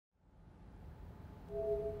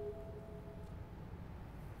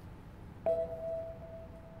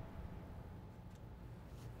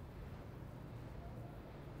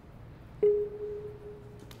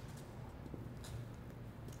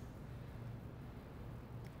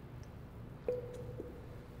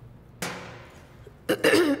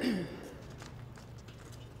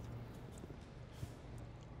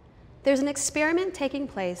There's an experiment taking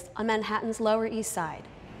place on Manhattan's Lower East Side.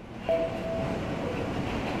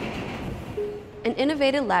 An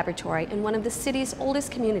innovative laboratory in one of the city's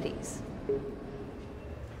oldest communities.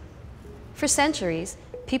 For centuries,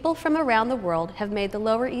 people from around the world have made the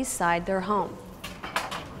Lower East Side their home.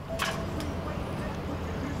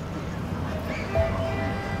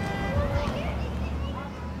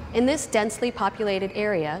 In this densely populated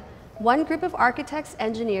area, one group of architects,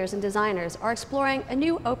 engineers, and designers are exploring a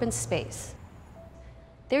new open space.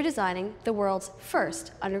 They're designing the world's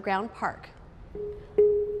first underground park.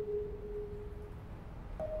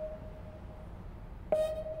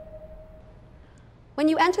 When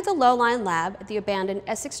you enter the Lowline Lab at the abandoned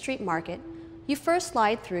Essex Street Market, you first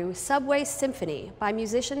slide through Subway Symphony by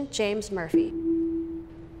musician James Murphy,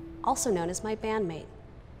 also known as my bandmate.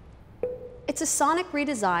 It's a sonic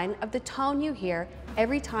redesign of the tone you hear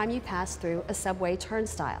every time you pass through a subway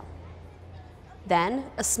turnstile. Then,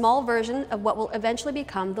 a small version of what will eventually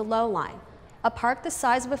become the Lowline, a park the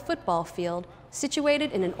size of a football field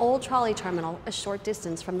situated in an old trolley terminal a short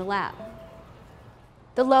distance from the lab.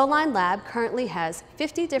 The Lowline Lab currently has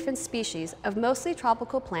 50 different species of mostly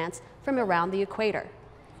tropical plants from around the equator.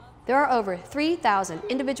 There are over 3,000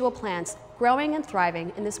 individual plants growing and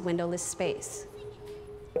thriving in this windowless space.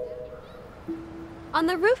 On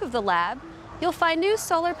the roof of the lab, you'll find new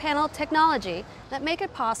solar panel technology that make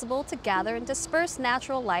it possible to gather and disperse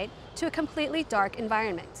natural light to a completely dark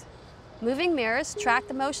environment. Moving mirrors track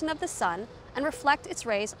the motion of the sun and reflect its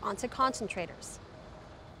rays onto concentrators.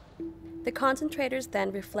 The concentrators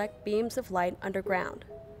then reflect beams of light underground.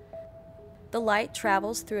 The light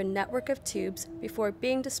travels through a network of tubes before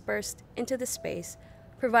being dispersed into the space,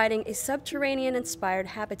 providing a subterranean-inspired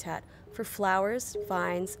habitat for flowers,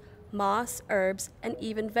 vines, moss, herbs, and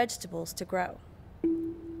even vegetables to grow.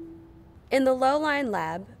 In the Lowline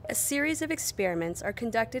Lab, a series of experiments are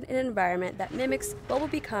conducted in an environment that mimics what will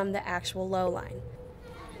become the actual lowline.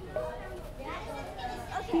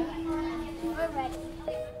 Okay, we're ready.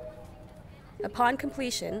 Upon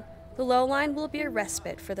completion, the Lowline will be a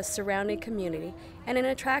respite for the surrounding community and an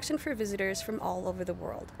attraction for visitors from all over the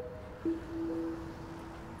world.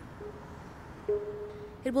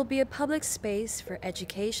 It will be a public space for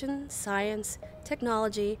education, science,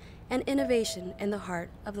 technology, and innovation in the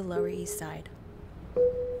heart of the Lower East Side.